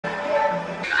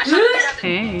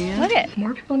Hey. Look it.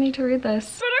 More people need to read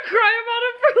this. I'm gonna cry about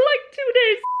it for like 2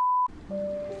 days.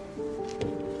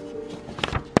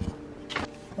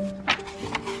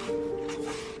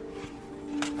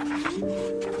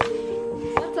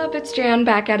 What's up, it's Jan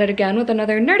back at it again with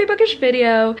another nerdy bookish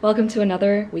video. Welcome to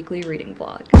another weekly reading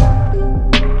vlog.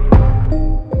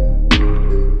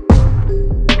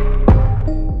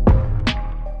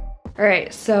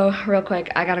 Alright, so real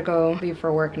quick, I gotta go leave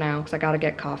for work now because I gotta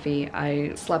get coffee.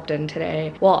 I slept in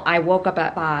today. Well, I woke up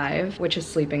at 5, which is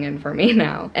sleeping in for me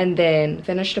now, and then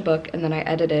finished a book, and then I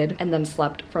edited, and then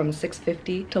slept from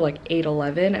 6:50 to like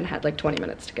 8:11 and had like 20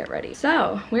 minutes to get ready.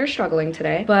 So, we're struggling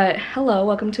today, but hello,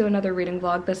 welcome to another reading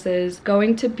vlog. This is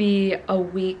going to be a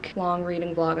week-long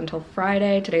reading vlog until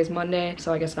Friday. Today's Monday,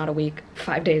 so I guess not a week,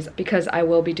 5 days, because I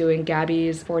will be doing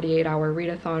Gabby's 48-hour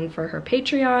readathon for her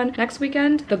Patreon next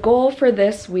weekend. The goal for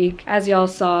this week, as y'all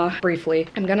saw briefly,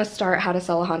 I'm gonna start How to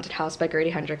Sell a Haunted House by Grady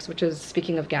Hendrix, which is,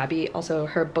 speaking of Gabby, also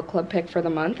her book club pick for the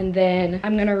month. And then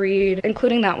I'm gonna read,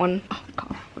 including that one. Oh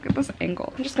god, look at this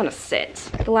angle. I'm just gonna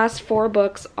sit. The last 4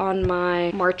 books on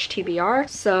my March TBR.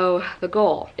 So the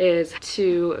goal is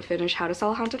to finish How to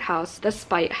Sell a Haunted House, The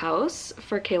Spite House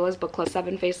for Kayla's book club,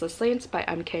 7 Faceless Saints by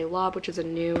M.K. Lobb, which is a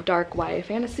new dark YA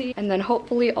fantasy, and then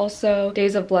hopefully also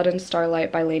Days of Blood and Starlight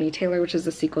by Laini Taylor, which is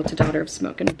the sequel to Daughter of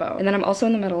Smoke and Bone. And then I'm also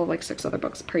in the middle of like 6 other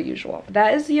books per usual.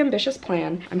 That is the ambitious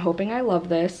plan. I'm hoping I love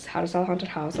this, How to Sell a Haunted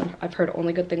House. I've heard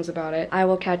only good things about it. I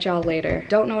will catch y'all later.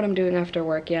 Don't know what I'm doing after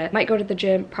work yet. Might go to the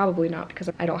gym, probably not,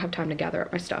 because I don't have time to gather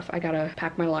up my stuff. I gotta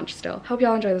pack my lunch still. Hope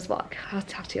y'all enjoy this vlog. I'll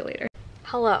talk to you later.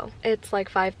 Hello, it's like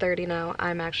 5:30 now.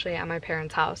 I'm actually at my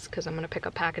parents' house because I'm gonna pick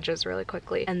up packages really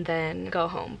quickly and then go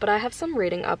home. But I have some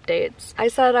reading updates. I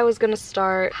said I was gonna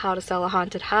start How to Sell a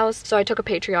Haunted House, so I took a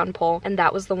Patreon poll, and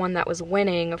that was the one that was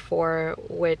winning for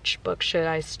which book should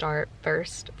I start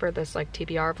first for this like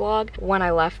TBR vlog when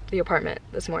I left the apartment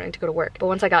this morning to go to work. But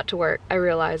once I got to work, I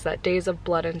realized that Days of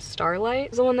Blood and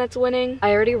Starlight is the one that's winning.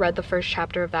 I already read the first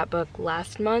chapter of that book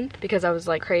last month because I was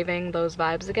like craving those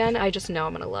vibes again. I just know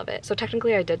I'm gonna love it. So technically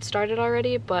I did start it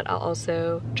already, but I'll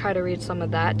also try to read some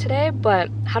of that today. But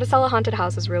How to Sell a Haunted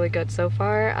House is really good so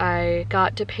far. I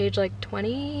got to page like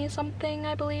 20 something,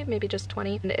 I believe, maybe just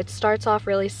 20. And it starts off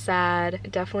really sad.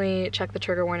 Definitely check the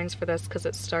trigger warnings for this because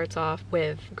it starts off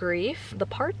with grief. The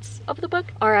parts of the book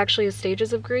are actually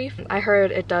stages of grief. I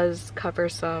heard it does cover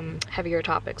some heavier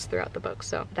topics throughout the book,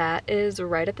 so that is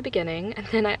right at the beginning. And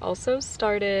then I also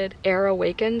started Air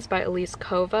Awakens by Elise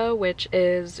Kova, which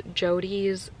is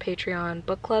Jodie's Patreon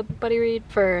book club buddy read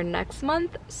for next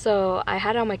month. So I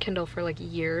had it on my Kindle for like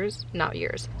years. Not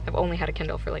years. I've only had a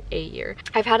Kindle for like a year.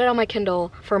 I've had it on my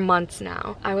Kindle for months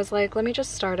now. I was like, let me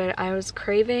just start it. I was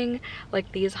craving like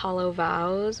these Hollow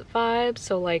Vows vibes,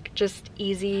 so like just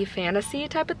easy fantasy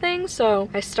type of thing. So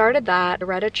I started that,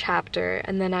 read a chapter,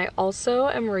 and then I also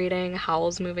am reading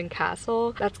Howl's Moving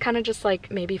Castle. That's kind of just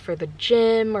like maybe for the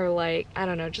gym or like, I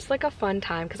don't know, just like a fun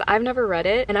time because I've never read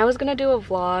it. And I was gonna do a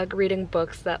vlog reading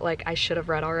books that like I should have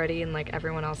read already and like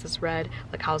everyone else has read,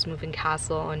 like Howl's Moving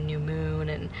Castle and New Moon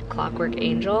and Clockwork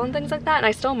Angel and things like that. And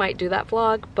I still might do that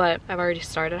vlog, but I've already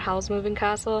started Howl's Moving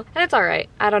Castle and it's alright.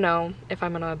 I don't know if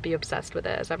I'm gonna be obsessed with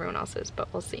it as everyone else is, but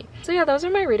we'll see. So yeah, those are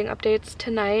my reading updates.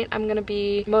 Tonight I'm gonna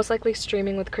be most likely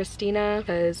streaming with Christina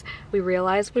because we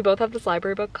realized we both have this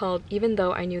library book called Even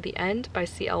Though I Knew the End by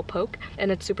C.L. Polk,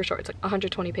 and it's super short. It's like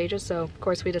 120 pages, so of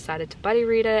course we decided to buddy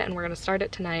read it and we're gonna start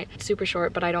it tonight. It's super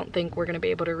short, but I don't think we're gonna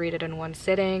be able to read it in one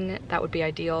sitting. That would be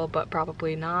ideal, but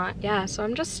probably not. Yeah, so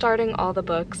I'm just starting all the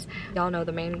books. Y'all know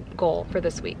the main goal for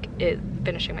this week is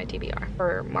finishing my TBR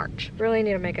for March. Really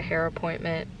need to make a hair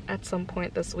appointment at some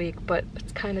point this week, but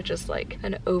it's kind of just like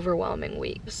an overwhelming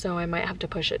week, so I might have to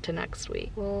push it to next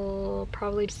week. We'll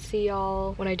probably see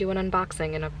y'all when I do an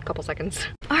unboxing in a couple seconds.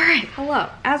 All right, hello.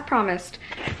 As promised,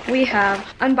 we have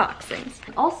unboxings.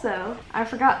 Also, I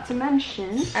forgot to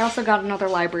mention, I also got another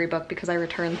library book because I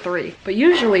returned 3, but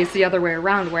usually it's the other way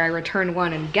around where I return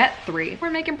 1 and get 3. We're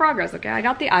making progress, okay? I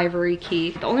got the Ivory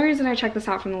Key. The only reason I checked this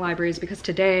out from the library is because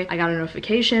today I got a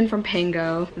notification from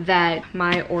Pango that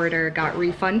my order got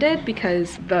refunded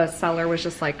because the seller was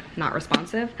just like not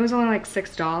responsive. It was only like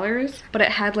 $6, but it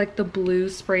had like the blue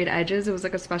sprayed edges. It was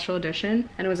like a special edition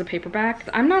and it was a paperback.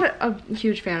 I'm not a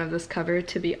huge fan of this cover,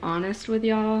 to be honest with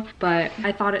y'all, but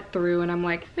I thought it through and I'm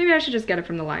like, maybe I should just get it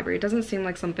from the library. It doesn't seem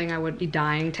like something I would be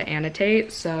dying to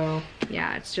annotate, so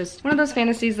yeah, it's just one of those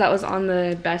fantasies that was on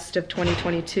the best of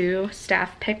 2022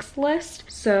 staff picks list,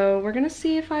 so we're gonna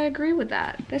see if I agree with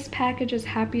that. This package is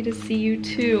happy to see you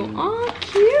too. Aw,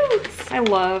 cute! I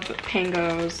love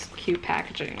Pango's cute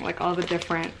packaging, like all the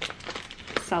different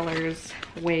sellers'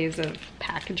 ways of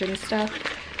packaging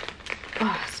stuff.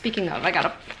 Oh, speaking of, I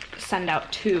gotta send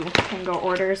out 2 Pango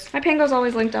orders. My Pango's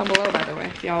always linked down below, by the way,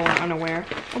 if y'all were unaware.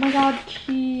 Oh my god,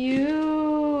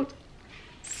 cute.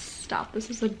 Stop, this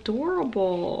is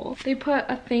adorable. They put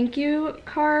a thank you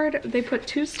card. They put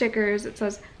 2 stickers. It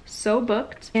says, so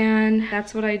booked. And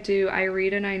that's what I do. I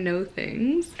read and I know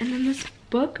things. And then this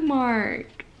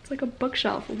bookmark. It's like a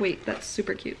bookshelf. Wait, that's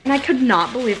super cute. And I could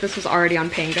not believe this was already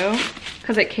on Pango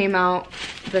because it came out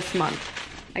this month.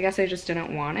 I guess I just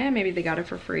didn't want it. Maybe they got it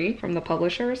for free from the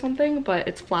publisher or something, but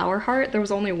it's Flower Heart. There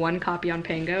was only 1 copy on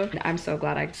Pango. And I'm so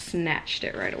glad I snatched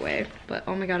it right away. But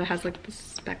oh my god, it has like this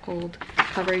speckled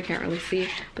cover. You can't really see.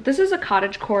 But this is a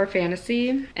cottagecore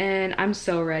fantasy and I'm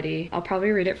so ready. I'll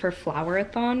probably read it for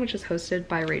Flowerathon, which is hosted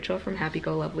by Rachel from Happy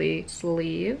Go Lovely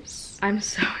Sleeves. I'm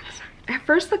so excited. At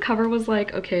first the cover was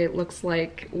like, okay, it looks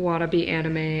like wannabe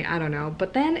anime, I don't know,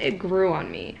 but then it grew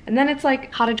on me. And then it's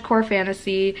like cottagecore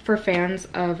fantasy for fans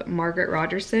of Margaret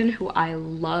Rogerson, who I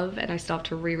love, and I still have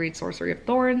to reread Sorcery of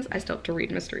Thorns, I still have to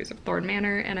read Mysteries of Thorn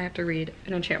Manor, and I have to read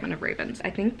An Enchantment of Ravens.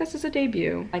 I think this is a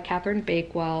debut by Catherine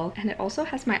Bakewell, and it also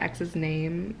has my ex's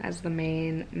name as the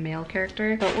main male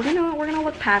character, but we're gonna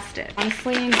look past it.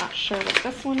 Honestly, not sure what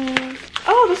this one is.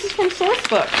 Oh, this is from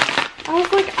Sourcebook. I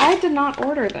was like, I did not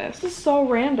order this. This is so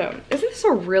random. Isn't this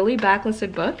a really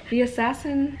backlisted book? The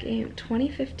Assassin Game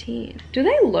 2015. Do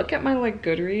they look at my like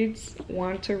Goodreads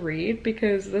want to read?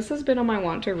 Because this has been on my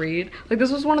want to read. Like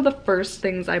this was one of the first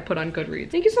things I put on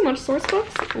Goodreads. Thank you so much,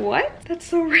 Sourcebooks. What? That's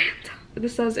so random.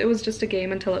 This says, it was just a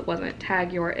game until it wasn't.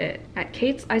 Tag you're it. At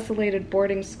Kate's isolated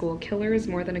boarding school, Killer is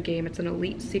more than a game, it's an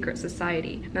elite secret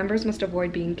society. Members must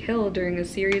avoid being killed during a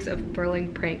series of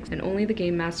thrilling pranks, and only the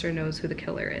game master knows who the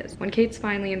killer is. When Kate's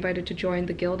finally invited to join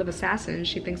the Guild of Assassins,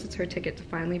 she thinks it's her ticket to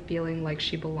finally feeling like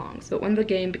she belongs. But when the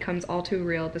game becomes all too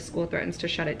real, the school threatens to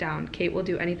shut it down. Kate will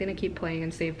do anything to keep playing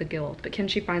and save the guild. But can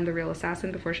she find the real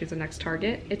assassin before she's the next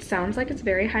target? It sounds like it's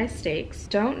very high stakes.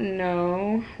 Don't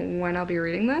know when I'll be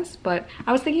reading this, but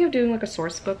I was thinking of doing like a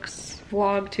Sourcebooks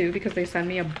vlog too because they send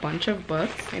me a bunch of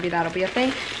books. Maybe that'll be a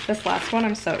thing. This last one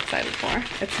I'm so excited for.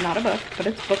 It's not a book, but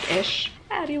it's bookish.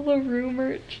 Addie LaRue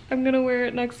merch. I'm gonna wear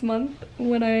it next month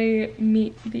when I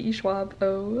meet the Schwab.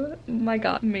 Oh my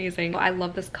god, amazing. I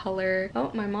love this color. Oh,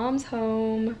 my mom's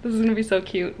home. This is gonna be so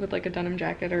cute with like a denim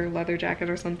jacket or leather jacket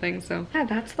or something. So yeah,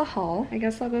 that's the haul. I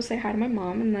guess I'll go say hi to my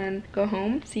mom and then go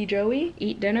home, see Joey,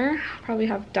 eat dinner, probably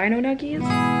have dino nuggies.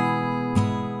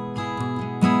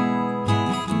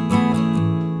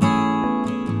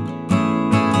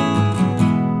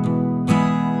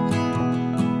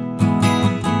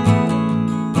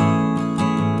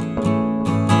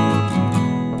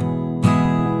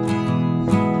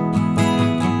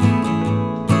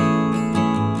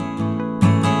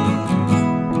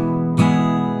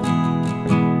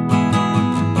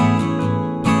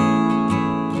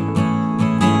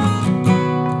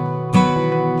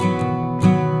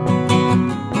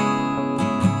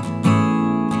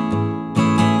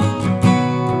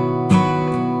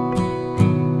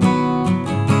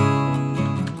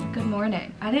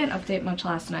 Much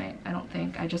last night, I don't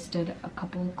think. I just did a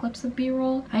couple clips of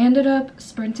b-roll. I ended up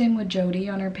sprinting with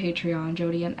Jodie on her Patreon,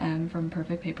 Jodie and M from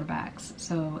Perfect Paperbacks,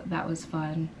 so that was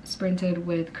fun. Sprinted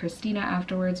with Christina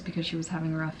afterwards because she was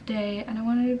having a rough day and I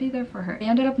wanted to be there for her. I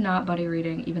ended up not buddy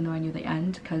reading even though I knew the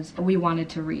end because we wanted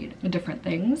to read different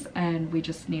things and we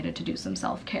just needed to do some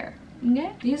self-care.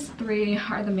 Okay. These 3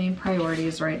 are the main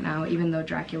priorities right now, even though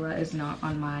Dracula is not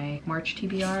on my March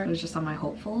TBR. It was just on my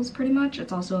hopefuls pretty much.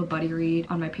 It's also a buddy read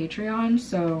on my Patreon,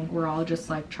 so we're all just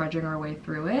like trudging our way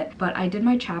through it. But I did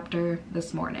my chapter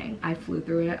this morning. I flew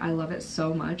through it. I love it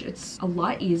so much. It's a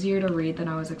lot easier to read than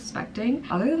I was expecting,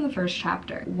 other than the first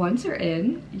chapter. Once you're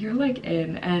in, you're like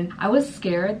in. And I was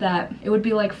scared that it would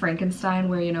be like Frankenstein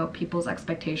where, you know, people's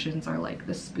expectations are like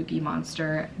this spooky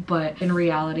monster, but in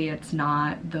reality it's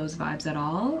not those vibes at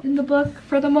all in the book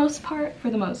for the most part.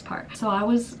 So I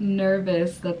was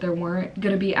nervous that there weren't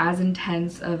gonna be as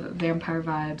intense of vampire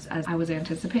vibes as I was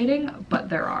anticipating, but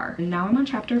there are. And now I'm on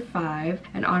chapter 5,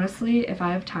 and honestly, if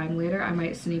I have time later, I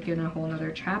might sneak in a whole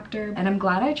nother chapter. And I'm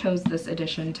glad I chose this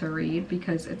edition to read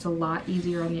because it's a lot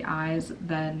easier on the eyes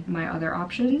than my other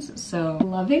options. So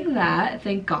loving that,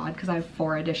 thank God, because I have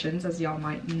 4 editions, as y'all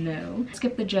might know.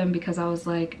 Skip the gym because I was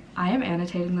like, I am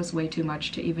annotating this way too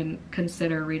much to even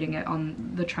consider reading it it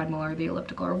on the treadmill or the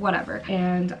elliptical or whatever.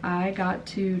 And I got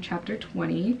to chapter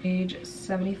 20, page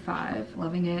 75.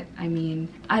 Loving it. I mean,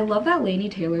 I love that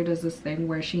Laini Taylor does this thing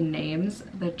where she names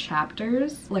the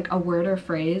chapters, like a word or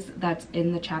phrase that's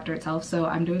in the chapter itself. So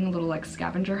I'm doing a little like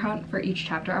scavenger hunt for each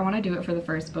chapter. I want to do it for the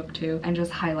first book too, and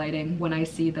just highlighting when I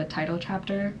see the title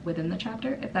chapter within the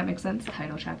chapter, if that makes sense.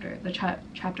 Title chapter, the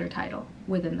chapter title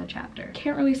within the chapter.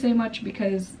 Can't really say much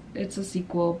because it's a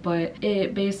sequel, but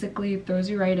it basically throws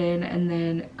you right in, and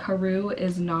then Karou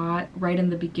is not right in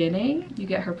the beginning. You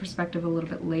get her perspective a little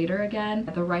bit later again.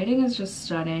 The writing is just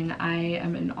stunning. I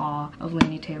am in awe of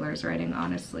Laini Taylor's writing,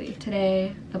 honestly.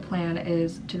 Today, the plan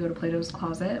is to go to Plato's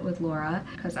Closet with Laura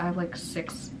because I have like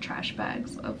 6 trash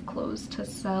bags of clothes to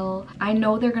sell. I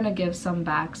know they're gonna give some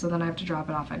back, so then I have to drop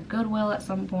it off at Goodwill at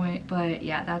some point, but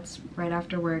yeah, that's right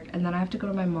after work. And then I have to go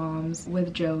to my mom's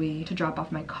with Joey to drop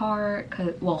off my car,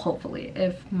 cause, well, hopefully,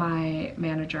 if my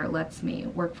manager lets me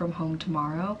work from home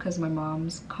tomorrow, because my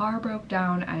mom's car broke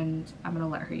down and I'm gonna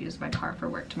let her use my car for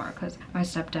work tomorrow because my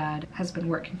stepdad has been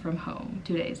working from home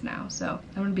 2 days now, so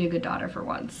I'm gonna be a good daughter for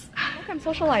once. Look, I'm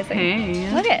socializing.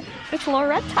 Hey. Look it, it's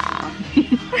Loretta.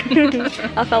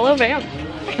 A fellow vamp.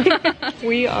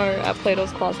 We are at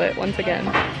Plato's Closet once again.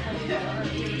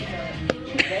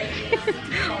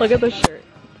 Look at the shirt.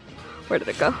 Where did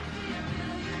it go?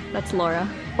 That's Laura.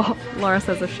 Oh, Laura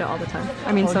says this shit all the time.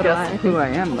 I mean, so do I. Who I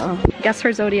am, though. Guess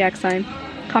her zodiac sign.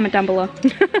 Comment down below.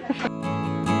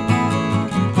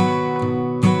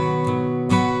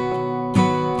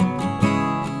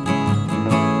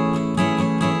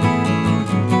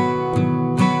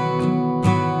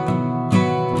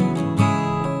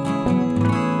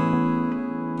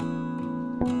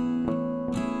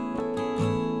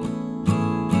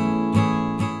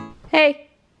 Hey.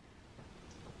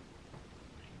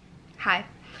 Hi. I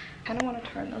kind of want to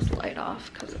turn this light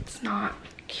off because it's not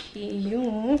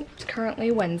cute. It's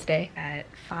currently Wednesday at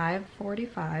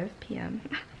 5:45 p.m.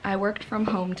 I worked from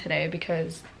home today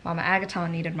because Mama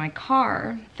Agaton needed my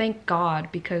car. Thank God,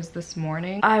 because this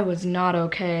morning I was not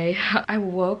okay. I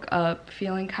woke up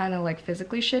feeling kind of like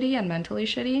physically shitty and mentally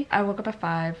shitty. I woke up at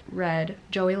 5, read.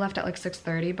 Joey left at like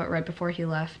 6:30, but right before he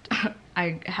left,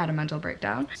 I had a mental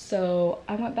breakdown. So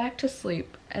I went back to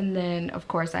sleep, and then of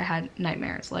course I had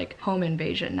nightmares, like home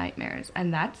invasion nightmares,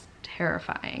 and that's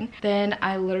terrifying. Then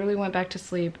I literally went back to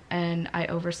sleep and I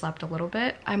overslept a little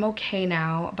bit. I'm okay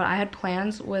now, but I had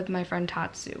plans with my friend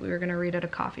Tatsu. We were gonna read at a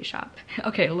coffee shop.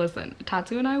 Okay, listen,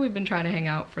 Tatsu and I, we've been trying to hang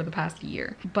out for the past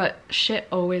year, but shit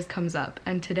always comes up.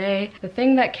 And today, the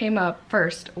thing that came up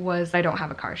first was I don't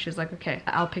have a car. She was like, okay,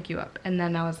 I'll pick you up. And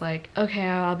then I was like, okay,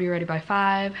 I'll be ready by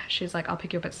 5. She's like, I'll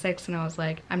pick you up at 6. And I was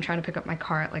like, I'm trying to pick up my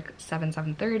car at like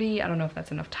 7:30. I don't know if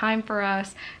that's enough time for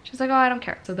us. She's like, oh, I don't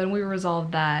care. So then we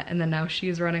resolved that, and then now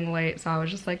she's running late, so I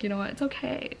was just like, you know what, it's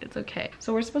okay, it's okay.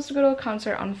 So we're supposed to go to a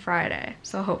concert on Friday,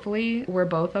 so hopefully we're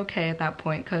both okay at that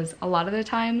point, because a lot of the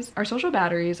times our social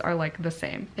batteries are like the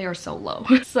same. They are so low.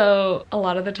 So a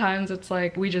lot of the times it's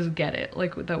like we just get it,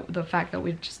 like the fact that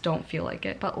we just don't feel like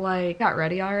it. But like, got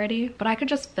ready already, but I could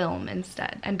just film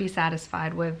instead and be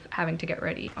satisfied with having to get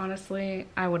ready. Honestly,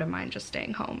 I wouldn't mind just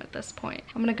staying home at this point.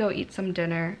 I'm gonna go eat some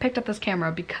dinner. Picked up this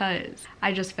camera because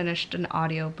I just finished an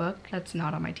audiobook that's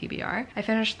not on my TBR. I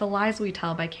finished The Lies We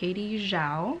Tell by Katie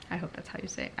Zhao. I hope that's how you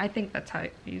say it. I think that's how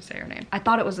you say her name. I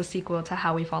thought it was a sequel to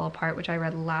How We Fall Apart, which I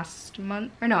read last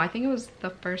month. Or no, I think it was the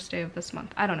first day of this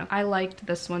month. I don't know. I liked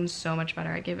this one so much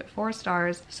better. I gave it 4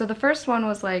 stars. So the first one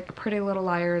was like Pretty Little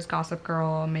Liars, Gossip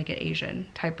Girl, Make It Asian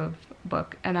type of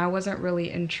book, and I wasn't really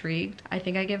intrigued. I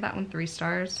think I gave that one 3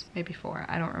 stars, maybe 4,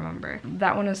 I don't remember.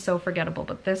 That one is so forgettable,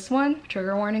 but this one,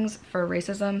 trigger warnings for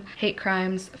racism, hate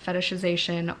crimes,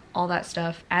 fetishization, all that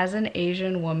stuff. As an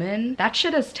Asian woman, that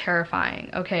shit is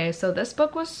terrifying. Okay, so this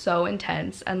book was so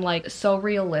intense and like so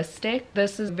realistic.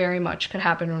 This is very much could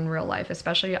happen in real life,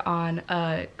 especially on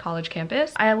a college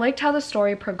campus. I liked how the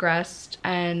story progressed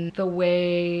and the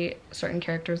way certain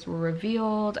characters were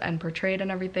revealed and portrayed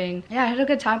and everything. Yeah, I had a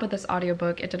good time with this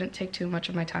audiobook. It didn't take too much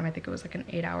of my time. I think it was like an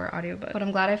 8-hour audiobook, but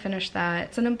I'm glad I finished that.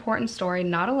 It's an important story.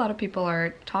 Not a lot of people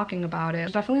are talking about it.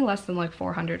 There's definitely less than like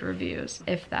 400 reviews,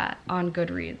 if that, on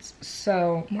Goodreads.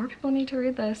 So more people need to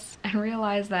read this and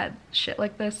realize that shit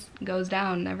like this goes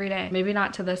down every day. Maybe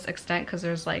not to this extent because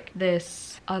there's like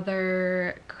this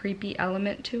other creepy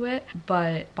element to it,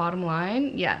 but bottom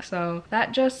line, yeah. So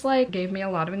that just like gave me a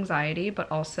lot of anxiety, but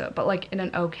like in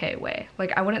an okay way.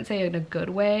 Like I wouldn't say in a good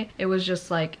way. It was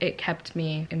just like it kept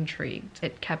me intrigued.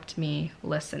 It kept me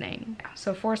listening.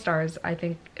 So 4 stars. I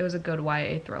think it was a good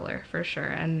YA thriller for sure,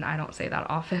 and I don't say that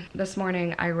often. This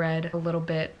morning I read a little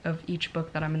bit of each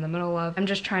book that I'm in the middle of. I'm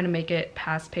just trying to make it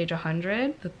past page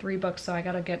 100. The 3 books, so I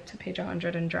gotta get to page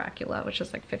 100 in Dracula, which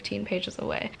is like 15 pages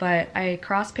away. But I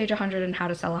crossed page 100 in How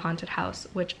to Sell a Haunted House,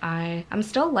 which I'm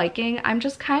still liking. I'm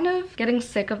just kind of getting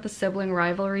sick of the sibling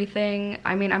rivalry thing.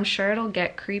 I mean, I'm sure it'll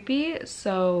get creepy,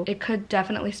 so it could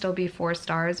definitely still be 4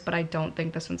 stars, but I don't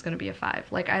think this one's gonna be a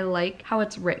 5. Like, I like how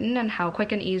it's written and how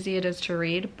quick and easy it is to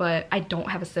read, but I don't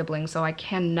have a sibling, so I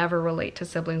can never relate to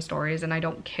sibling stories, and I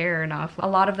don't care enough. A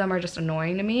lot of them are just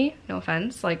annoying to me, no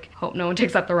offense, like, hope no one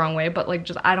takes that the wrong way, but like,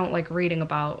 just I don't like reading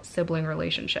about sibling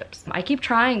relationships. I keep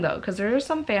trying though, because there are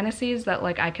some fantasies that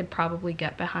like I could probably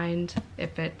get behind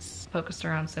if it's focused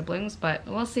around siblings, but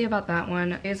we'll see about that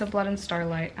one. Days of Blood and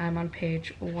Starlight, I'm on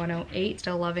page 108,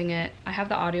 still loving it. I have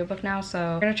the audiobook now, so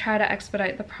I'm gonna try to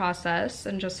expedite the process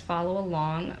and just follow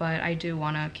along, but I do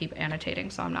want to keep annotating,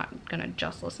 so I'm not gonna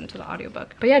just listen to the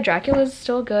audiobook. But yeah, Dracula's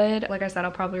still good. Like I said,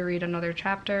 I'll probably read another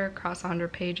chapter, cross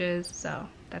 100 pages, so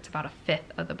that's about a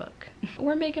 5th of the book.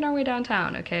 We're making our way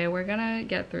downtown, okay? We're gonna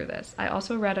get through this. I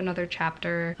also read another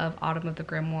chapter of Autumn of the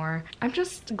Grimoire. I'm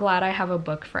just glad I have a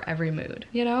book for every mood.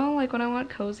 You know, like when I want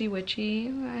cozy,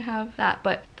 witchy, I have that.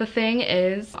 But the thing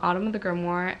is, Autumn of the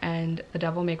Grimoire and The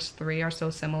Devil Makes 3 are so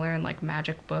similar in like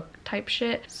magic book type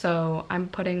shit. So I'm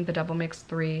putting The Devil Makes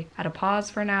 3 at a pause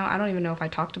for now. I don't even know if I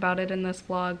talked about it in this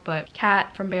vlog, but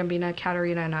Kat from Bambina,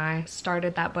 Katarina, and I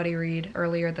started that buddy read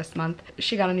earlier this month.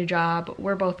 She got a new job.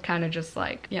 We're both kind of just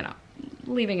like, you know,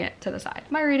 leaving it to the side.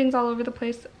 My reading's all over the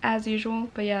place as usual,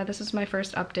 but yeah, this is my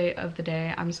first update of the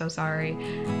day. I'm so sorry.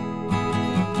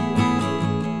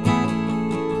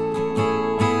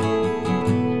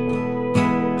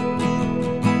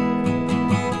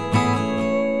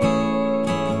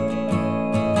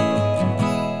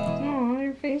 Oh,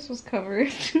 your face was covered.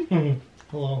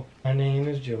 Hello, my name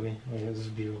is Jodie. This is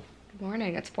beautiful.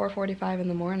 Morning. It's 4:45 in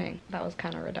the morning. That was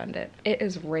kind of redundant. It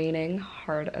is raining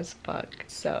hard as fuck,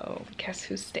 so guess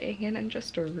who's staying in and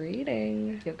just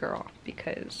reading? Your girl,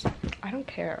 because I don't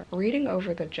care. Reading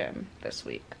over the gym this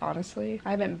week, honestly. I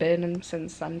haven't been in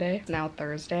since Sunday. It's now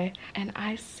Thursday, and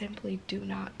I simply do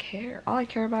not care. All I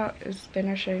care about is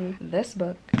finishing this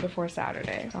book before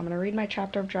Saturday. So I'm gonna read my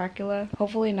chapter of Dracula,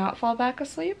 hopefully not fall back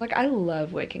asleep. Like, I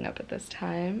love waking up at this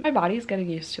time. My body's getting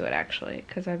used to it actually,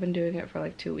 because I've been doing it for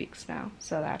like 2 weeks now,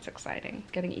 so that's exciting.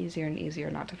 It's getting easier and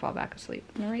easier not to fall back asleep.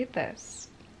 I'm gonna read this.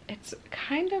 It's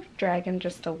kind of dragging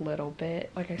just a little bit,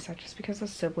 like I said, just because the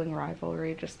sibling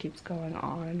rivalry just keeps going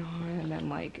on, and then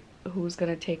like who's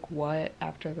gonna take what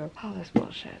after all this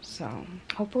bullshit. So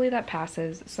hopefully that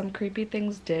passes. Some creepy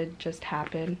things did just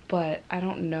happen, but I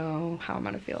don't know how I'm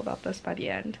gonna feel about this by the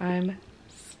end. I'm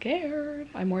scared.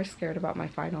 I'm more scared about my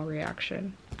final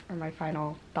reaction or my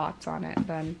final thoughts on it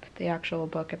than the actual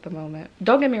book at the moment.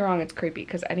 Don't get me wrong, it's creepy,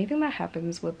 because anything that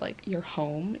happens with like your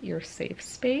home, your safe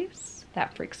space,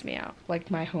 that freaks me out.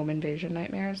 Like my home invasion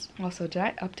nightmares. Also, did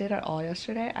I update at all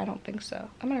yesterday? I don't think so.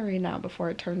 I'm gonna read now before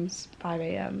it turns 5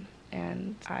 a.m.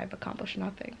 and I've accomplished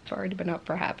nothing. I've already been up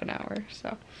for half an hour,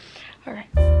 so all right.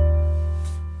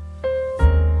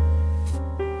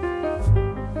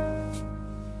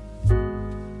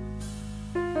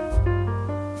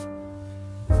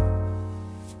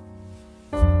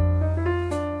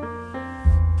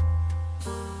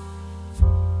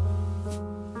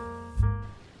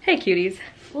 Hey cuties,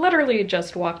 literally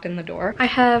just walked in the door. I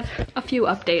have a few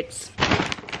updates.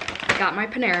 I got my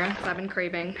Panera, because I've been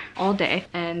craving all day,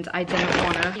 and I didn't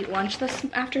want to eat lunch this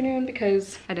afternoon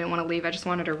because I didn't want to leave. I just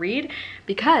wanted to read,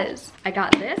 because I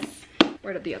got this.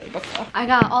 Where did the other book go? I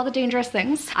got All the Dangerous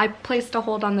Things. I placed a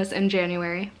hold on this in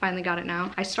January. Finally got it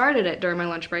now. I started it during my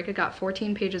lunch break. I got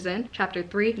 14 pages in. Chapter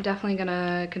 3. I'm definitely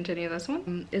gonna continue this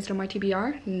one. Is it on my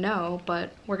TBR? No,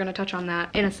 but we're gonna touch on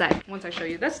that in a sec once I show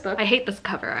you this book. I hate this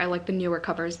cover. I like the newer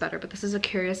covers better, but this is A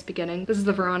Curious Beginning. This is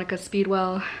the Veronica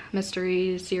Speedwell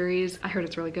mystery series. I heard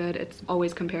it's really good. It's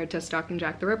always compared to Stalking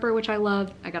Jack the Ripper, which I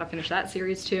love. I gotta finish that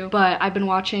series too. But I've been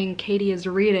watching Katie is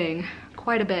Reading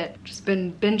quite a bit. Just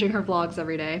been binging her vlogs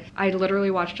every day. I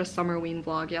literally watched a Summerween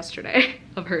vlog yesterday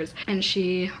of hers, and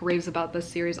she raves about this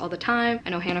series all the time. I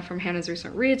know Hannah from Hannah's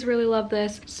Recent Reads really loved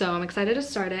this, so I'm excited to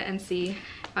start it and see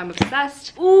if I'm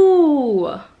obsessed.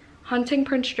 Ooh! Hunting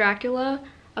Prince Dracula,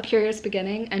 A Curious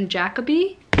Beginning, and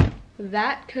Jacoby.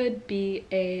 That could be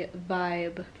a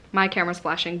vibe my camera's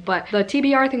flashing. But the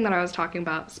TBR thing that I was talking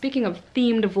about, speaking of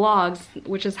themed vlogs,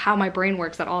 which is how my brain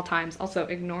works at all times. Also,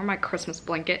 ignore my Christmas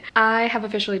blanket. I have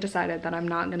officially decided that I'm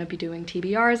not gonna be doing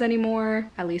TBRs anymore,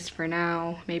 at least for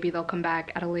now. Maybe they'll come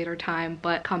back at a later time,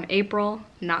 but come April,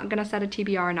 not gonna set a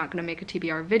TBR, not gonna make a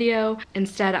TBR video.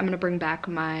 Instead, I'm gonna bring back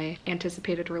my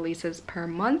anticipated releases per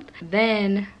month.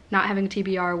 Then not having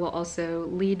TBR will also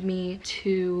lead me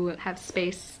to have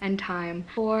space and time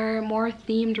for more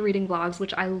themed reading vlogs,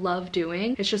 which I love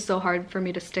doing. It's just so hard for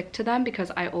me to stick to them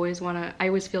because I always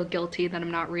feel guilty that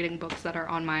I'm not reading books that are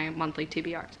on my monthly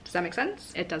TBRs. Does that make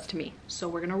sense? It does to me. So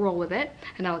we're gonna roll with it,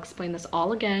 and I'll explain this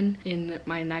all again in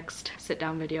my next sit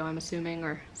down video, I'm assuming,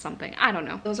 or something. I don't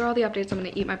know. Those are all the updates. I'm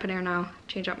gonna eat my Panera now,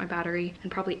 change out my battery, and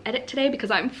probably edit today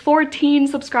because I'm 14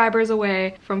 subscribers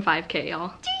away from 5K,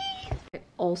 y'all. I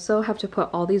also have to put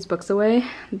all these books away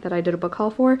that I did a book haul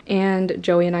for, and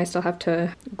Joey and I still have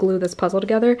to glue this puzzle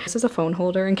together. This is a phone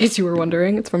holder, in case you were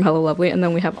wondering. It's from Hello Lovely, and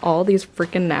then we have all these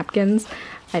freaking napkins.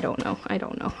 I don't know.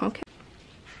 Okay.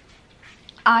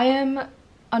 I am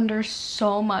under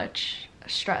so much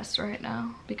stress right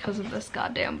now because of this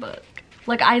goddamn book.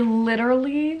 Like, I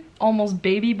literally almost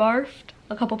baby barfed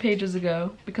a couple pages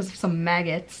ago because of some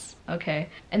maggots, okay?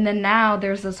 And then now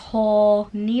there's this whole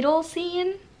needle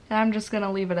scene, and I'm just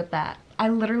gonna leave it at that. I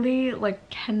literally, like,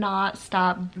 cannot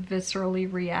stop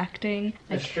viscerally reacting.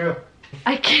 It's true.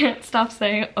 I can't stop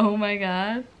saying, oh my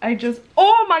god.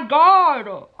 Oh my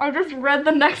god! I just read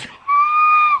the next one.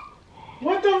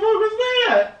 What the fuck was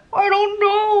that? I don't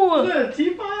know. Is that a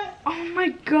teapot? Oh my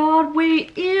god,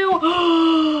 wait,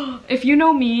 ew. If you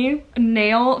know me,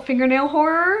 fingernail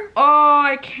horror. Oh,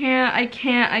 I can't. I'm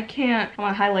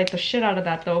gonna highlight the shit out of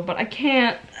that though, but I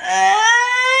can't.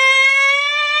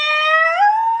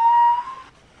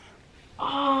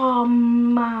 Oh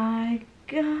my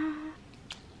god.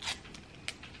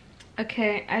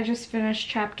 Okay, I just finished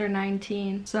chapter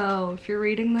 19. So if you're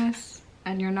reading this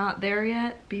and you're not there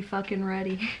yet, be fucking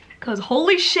ready. Cause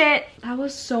holy shit, that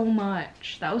was so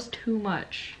much. That was too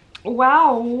much.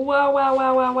 Wow.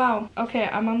 Okay,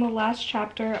 I'm on the last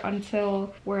chapter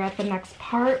until we're at the next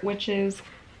part, which is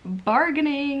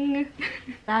bargaining.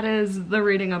 That is the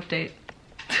reading update.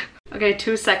 Okay,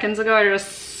 2 seconds ago, I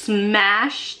just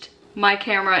smashed my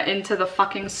camera into the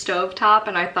fucking stovetop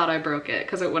and I thought I broke it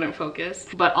because it wouldn't focus.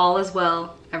 But all is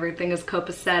well. Everything is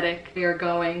copacetic. We are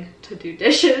going to do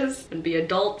dishes and be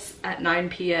adults at 9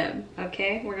 p.m.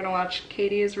 Okay, we're gonna watch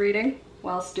Katie is reading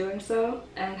whilst doing so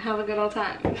and have a good old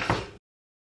time.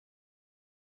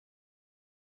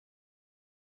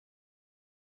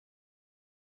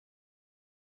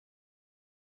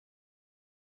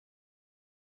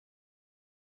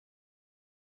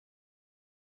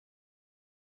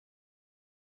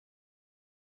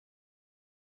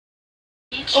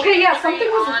 Okay, yeah, something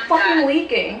was fucking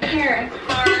leaking. Here.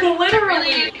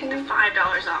 Literally.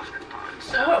 $5 off coupon.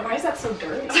 So why is that so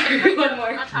dirty? Sorry, one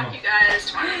more. I'll talk to you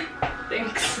guys tomorrow.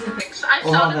 Thanks. I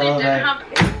saw that they didn't have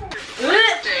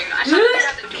thrifting. I saw they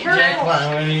had the Careful.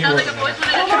 Sounds like a boy's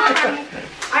one of the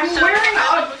I'm wearing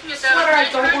a sweater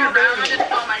I don't want to wear.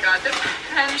 Oh my god, the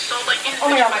pen sold like in. Oh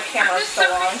my god, my camera's so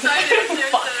long.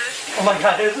 Oh my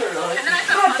god, is it really? And then I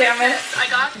God damn it. I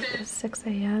got this. It's 6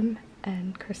 a.m.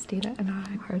 and Christina and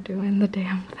I are doing the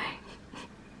damn thing.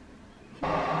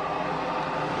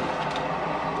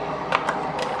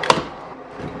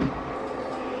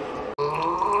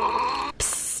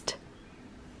 Psst.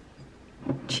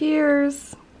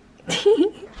 Cheers.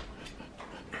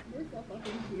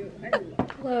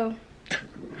 Hello.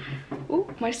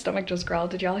 Ooh, my stomach just growled.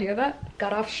 Did y'all hear that?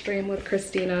 Got off stream with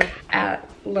Christina at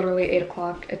literally 8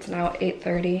 o'clock. It's now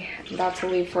 8:30. I'm about to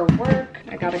leave for work.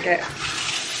 I gotta get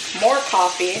more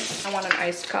coffee. I want an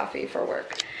iced coffee for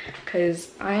work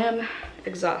because I am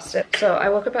exhausted. So I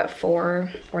woke up at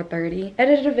 4:30,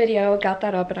 edited a video, got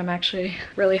that up, and I'm actually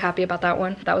really happy about that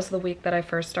one. That was the week that I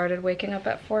first started waking up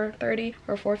at 4:30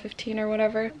 or 4:15 or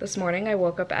whatever. This morning I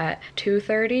woke up at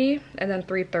 2:30 and then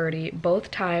 3:30, both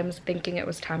times thinking it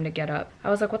was time to get up. I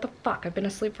was like, what the fuck? I've been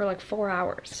asleep for like 4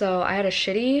 hours. So I had a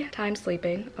shitty time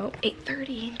sleeping. Oh,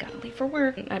 8:30, gotta leave for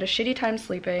work. I had a shitty time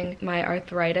sleeping. My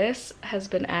arthritis has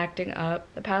been acting up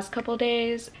the past couple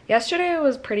days. Yesterday it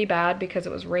was pretty bad because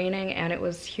it was raining and and it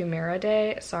was Humira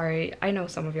Day. Sorry, I know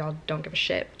some of y'all don't give a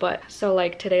shit, but so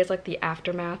like today is like the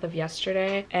aftermath of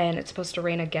yesterday, and it's supposed to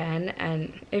rain again.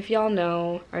 And if y'all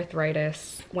know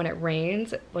arthritis, when it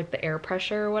rains, like the air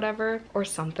pressure or whatever, or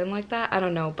something like that, I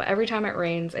don't know, but every time it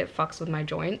rains it fucks with my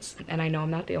joints, and I know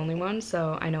I'm not the only one,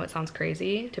 so I know it sounds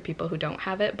crazy to people who don't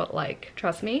have it, but like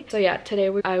trust me. So yeah, today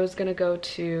I was gonna go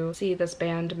to see this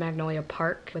band Magnolia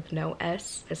Park with no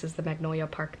S. This is the Magnolia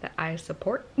Park that I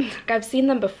support. I've seen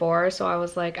them before, so I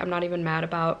was like, I'm not even mad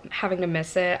about having to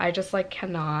miss it. I just like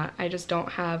cannot. I just don't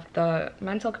have the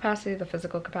mental capacity, the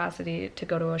physical capacity to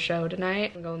go to a show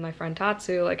tonight. I'm going with my friend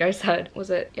Tatsu, like I said.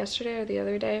 Was it yesterday or the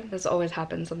other day? This always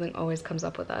happens. Something always comes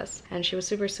up with us. And she was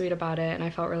super sweet about it, and I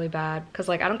felt really bad because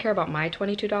like I don't care about my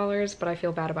 $22, but I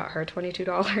feel bad about her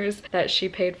 $22 that she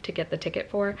paid to get the ticket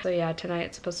for. So yeah, tonight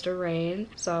it's supposed to rain.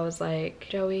 So I was like,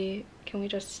 Joey, can we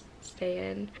just stay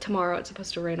in? Tomorrow it's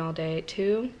supposed to rain all day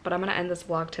too, but I'm gonna end this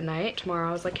vlog tonight. Tomorrow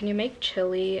I was like, can you make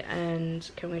chili and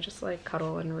can we just like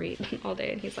cuddle and read all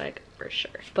day? And he's like, for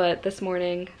sure. But this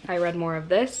morning I read more of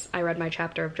this. I read my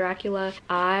chapter of Dracula.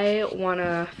 I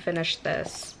wanna finish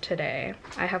this today.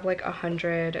 I have like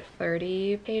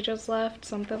 130 pages left,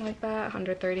 something like that,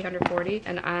 130, 140,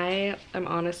 and I am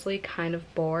honestly kind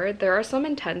of bored. There are some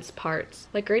intense parts.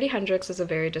 Like Grady Hendrix is a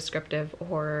very descriptive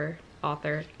horror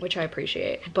author, which I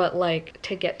appreciate, but like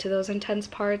to get to those intense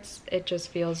parts it just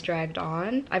feels dragged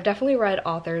on. I've definitely read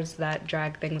authors that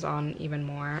drag things on even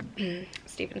more.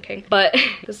 Stephen King. But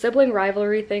the sibling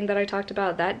rivalry thing that I talked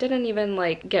about, that didn't even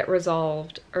like get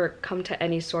resolved or come to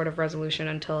any sort of resolution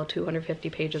until 250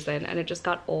 pages in, and it just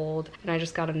got old and I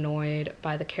just got annoyed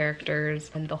by the characters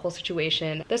and the whole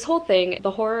situation. This whole thing, the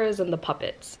horror is in the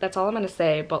puppets. That's all I'm gonna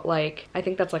say, but like I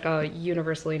think that's like a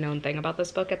universally known thing about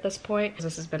this book at this point, because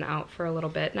this has been out for a little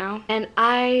bit now, and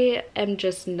I am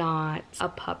just not a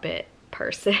puppet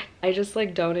person. I just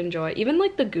like don't enjoy even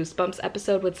like the Goosebumps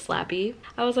episode with Slappy.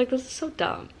 I was like, this is so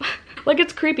dumb. Like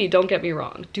it's creepy, don't get me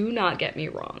wrong, do not get me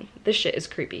wrong, this shit is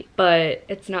creepy, but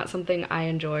it's not something I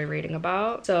enjoy reading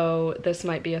about. So this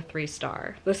might be a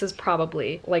 3-star. This is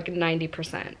probably like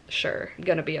 90% sure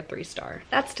gonna be a 3-star.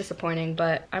 That's disappointing,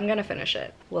 but I'm gonna finish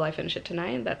it. Will I finish it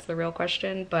tonight? That's the real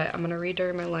question, but I'm gonna read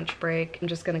during my lunch break. I'm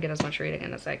just gonna get as much reading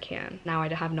in as I can. Now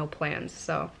I have no plans,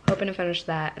 so hoping to finish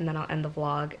that and then I'll end the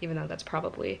vlog, even though that's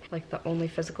probably like the only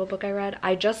physical book I read.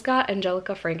 I just got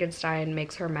Angelica Frankenstein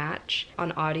Makes Her Match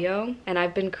on audio, and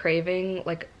I've been craving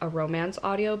like a romance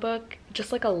audiobook,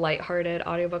 just like a lighthearted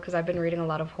audiobook, because I've been reading a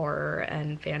lot of horror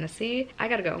and fantasy. I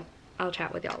gotta go. I'll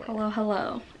chat with y'all later.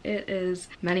 Hello. It is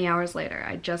many hours later.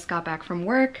 I just got back from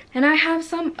work and I have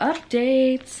some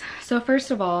updates. So first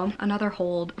of all, another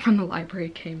hold from the library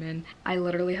came in. I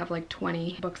literally have like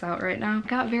 20 books out right now.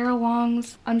 Got Vera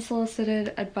Wong's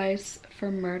Unsolicited Advice for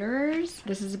Murderers.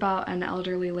 This is about an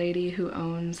elderly lady who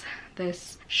owns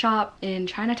this shop in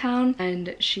Chinatown,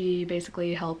 and she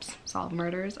basically helps solve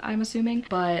murders, I'm assuming.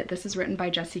 But this is written by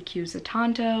Jessie Q.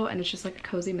 Satanto, and it's just like a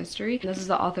cozy mystery. And this is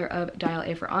the author of Dial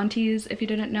A for Aunties, if you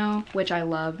didn't know, which I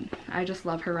love. I just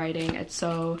love her writing. It's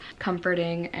so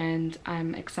comforting, and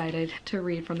I'm excited to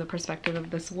read from the perspective of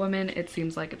this woman. It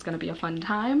seems like it's gonna be a fun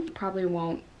time. Probably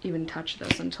won't even touch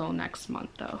this until next month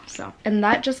though. So, and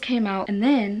that just came out, and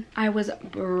then I was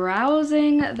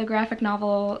browsing the graphic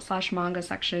novel / manga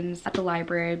sections at the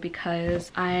library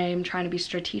because I'm trying to be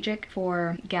strategic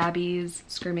for Gabby's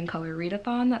Screaming Color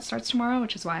readathon that starts tomorrow,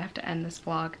 which is why I have to end this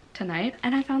vlog tonight.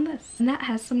 And I found this, and that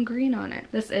has some green on it.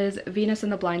 This is Venus in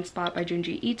the Blind Spot by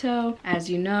Junji Ito. As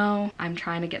you know, I'm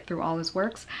trying to get through all his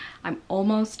works. I'm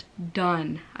almost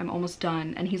done,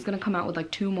 and he's gonna come out with like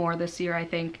 2 more this year, I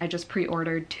think. I just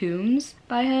pre-ordered Tombs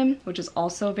by him, which is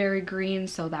also very green,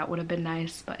 so that would have been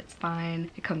nice, but it's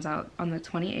fine. It comes out on the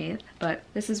 28th. But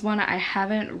this is one I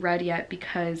haven't read yet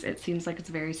because it seems like it's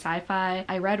very sci-fi.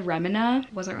 I read Remina,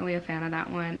 wasn't really a fan of that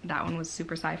one. That one was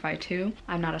super sci-fi too.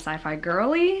 I'm not a sci-fi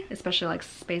girly, especially like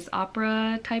space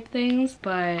opera type things,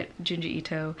 but Junji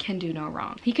Ito can do no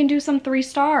wrong. He can do some 3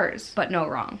 stars, but no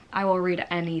wrong. I will read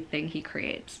anything he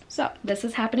creates. So this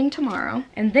is happening tomorrow.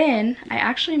 And then I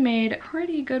actually made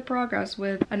pretty good progress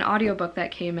with an audiobook that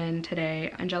came in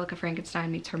today. Angelica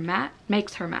Frankenstein Makes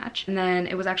Her Match. And then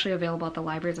it was actually available at the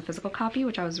library as a physical copy,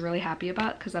 which I was really happy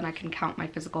about because then I can count my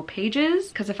physical pages.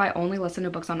 Because if I only listen to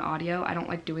books on audio, I don't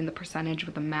like doing the percentage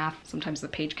with the math. Sometimes the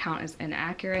page count is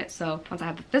inaccurate. So once I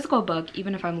have the physical book,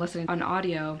 even if I'm listening on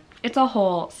audio, it's a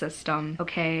whole system,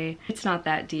 okay? It's not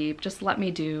that deep. Just let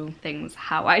me do things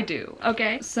how I do,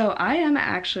 okay? So I am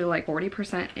actually like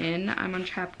 40% in. I'm on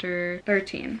chapter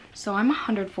 13. So I'm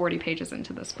 140 pages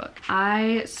into this book. I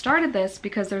I started this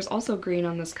because there's also green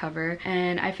on this cover,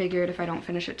 and I figured if I don't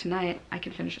finish it tonight, I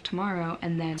can finish it tomorrow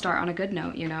and then start on a good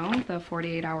note, you know, the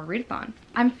 48-hour readathon.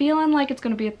 I'm feeling like it's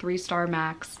gonna be a 3-star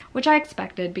max, which I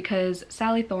expected because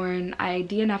Sally Thorne, I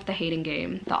DNF'd The Hating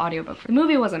Game, the audiobook. The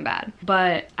movie wasn't bad,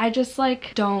 but I just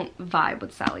like don't vibe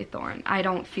with Sally Thorne. I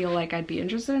don't feel like I'd be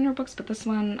interested in her books, but this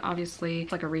one, obviously,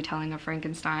 it's like a retelling of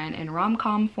Frankenstein in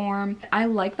rom-com form. I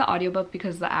like the audiobook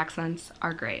because the accents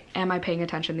are great. Am I paying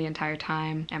attention the entire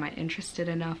time? Am I interested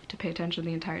enough to pay attention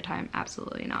the entire time?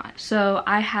 Absolutely not. So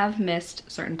I have missed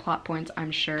certain plot points,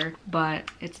 I'm sure, but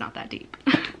it's not that deep.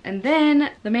 And then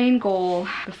the main goal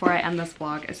before I end this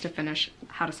vlog is to finish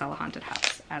How to Sell a Haunted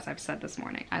House, as I've said this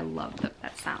morning. I love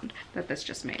that sound that this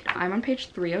just made. I'm on page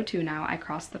 302 now. I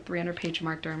crossed the 300 page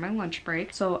mark during my lunch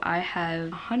break, so I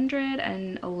have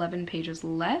 111 pages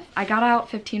left. I got out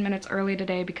 15 minutes early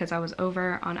today because I was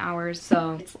over on hours,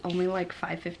 so it's only like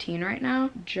 5:15 right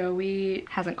now. Joey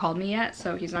hasn't called me yet,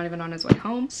 so he's not even on his way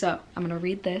home. So I'm gonna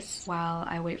read this while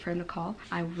I wait for him to call.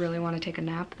 I really want to take a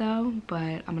nap though,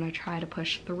 but I'm gonna try to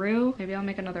push through. Maybe I'll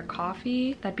make another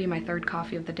coffee. That'd be my 3rd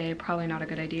coffee of the day. Probably not a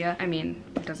good idea. I mean,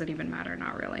 does it even matter?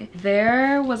 Not really.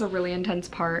 There was a really intense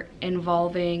part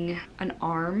involving an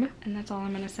arm, and that's all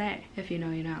I'm gonna say. If you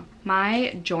know, you know.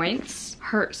 My joints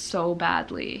hurt so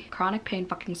badly. Chronic pain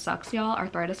fucking sucks, y'all.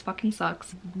 Arthritis fucking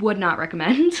sucks. Would not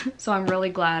recommend. So I'm really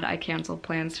glad I canceled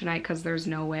plans tonight because there's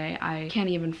no way. I can't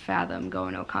even fathom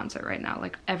going to a concert right now.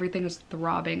 Like, everything is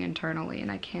throbbing internally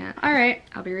and I can't. All right,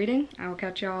 I'll be reading. I will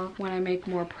catch y'all when I make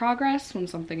more progress, when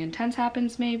something intense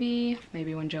happens maybe.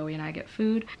 Maybe when Joey and I get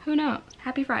food. Who knows?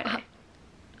 Happy Friday.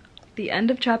 The end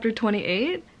of chapter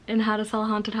 28 in How to Sell a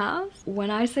Haunted House.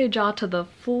 When I say jaw to the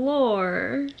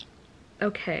floor,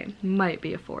 okay, might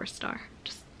be a 4-star.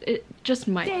 It just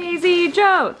might. Daisy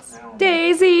Jones!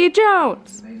 Daisy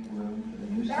Jones!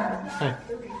 Hi.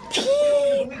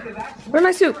 Where's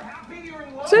my soup?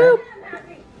 Soup!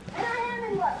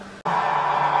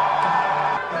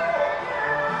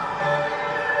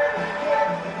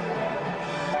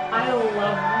 I love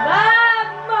them!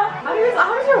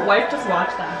 How does your wife just watch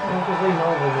that? Well, because they know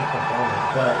they're just performing,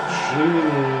 but she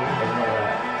doesn't know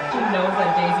that. She knows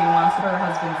that Daisy wants her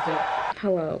husband's dick.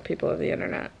 Hello, people of the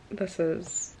internet. This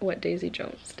is what Daisy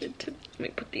Jones did to me. Let me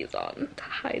put these on to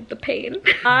hide the pain.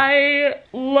 I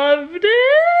loved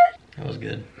it. That was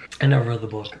good. I never read the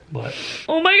book, but...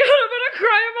 Oh my god, I'm gonna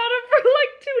cry about it for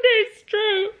like 2 days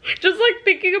straight. Just like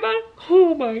thinking about it.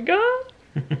 Oh my god.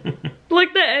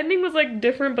 Like the ending was like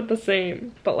different but the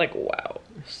same. But like, wow.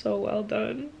 So well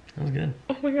done. That was good.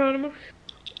 Oh my god,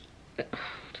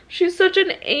 she's such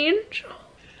an angel.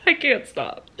 I can't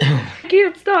stop. I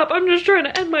can't stop. I'm just trying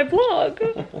to end my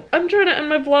vlog. I'm trying to end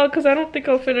my vlog because I don't think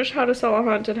I'll finish How to Sell a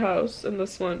Haunted House in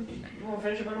this one. You want to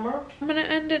finish it by tomorrow? I'm gonna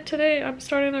end it today. I'm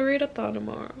starting the readathon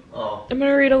tomorrow. Oh. I'm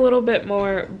gonna read a little bit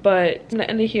more, but I'm gonna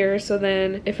end it here. So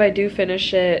then if I do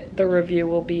finish it, the review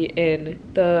will be in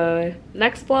the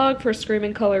next vlog for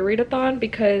Screaming Color Readathon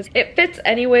because it fits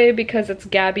anyway because it's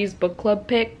Gabby's book club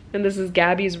pick. And this is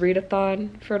Gabby's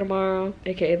readathon for tomorrow,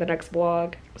 aka the next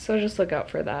vlog. So just look out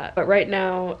for that. But right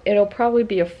now, it'll probably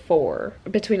be a 4,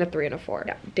 between a 3 and a 4.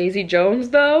 Yeah. Daisy Jones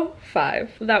though,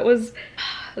 5.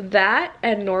 That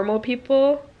and Normal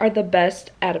People are the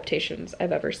best adaptations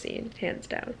I've ever seen, hands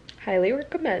down. Highly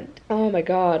recommend. Oh my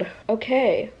god.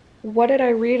 Okay. What did I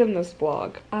read in this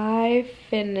vlog? I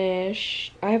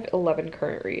have 11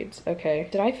 current reads, okay.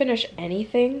 Did I finish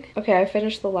anything? Okay, I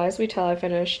finished The Lies We Tell. I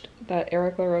finished that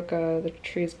Eric LaRocca, The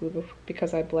Trees Blew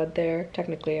Because I Bled There.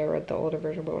 Technically, I read the older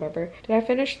version, but whatever. Did I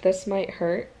finish This Might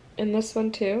Hurt? In this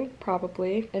one too,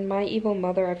 probably. And My Evil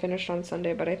Mother I finished on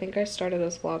Sunday, but I think I started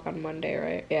this vlog on Monday,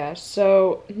 right? Yeah,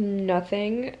 so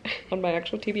nothing on my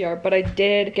actual TBR, but I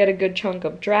did get a good chunk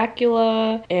of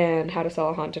Dracula and How to Sell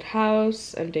a Haunted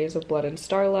House and Days of Blood and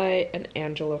Starlight and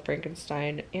Angela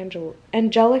Frankenstein.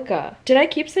 Angelica. Did I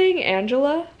keep saying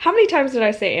Angela? How many times did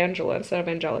I say Angela instead of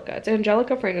Angelica? It's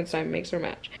Angelica Frankenstein makes her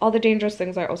match. All the Dangerous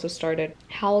Things I also started.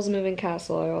 Howl's Moving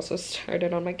Castle I also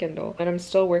started on my Kindle. And I'm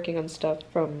still working on stuff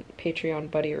from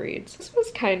Patreon buddy reads. This was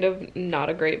kind of not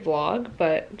a great vlog,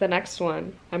 but the next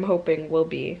one I'm hoping will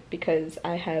be because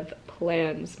I have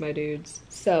plans, my dudes.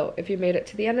 So if you made it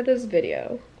to the end of this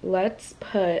video, let's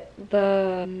put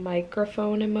the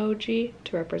microphone emoji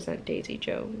to represent Daisy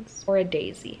Jones, or a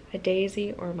daisy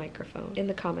or a microphone in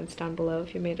the comments down below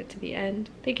if you made it to the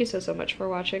end. Thank you so much for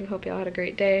watching. Hope y'all had a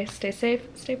great day. Stay safe,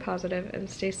 stay positive, and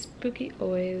stay spooky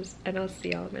always, and I'll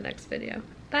see y'all in my next video.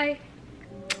 Bye.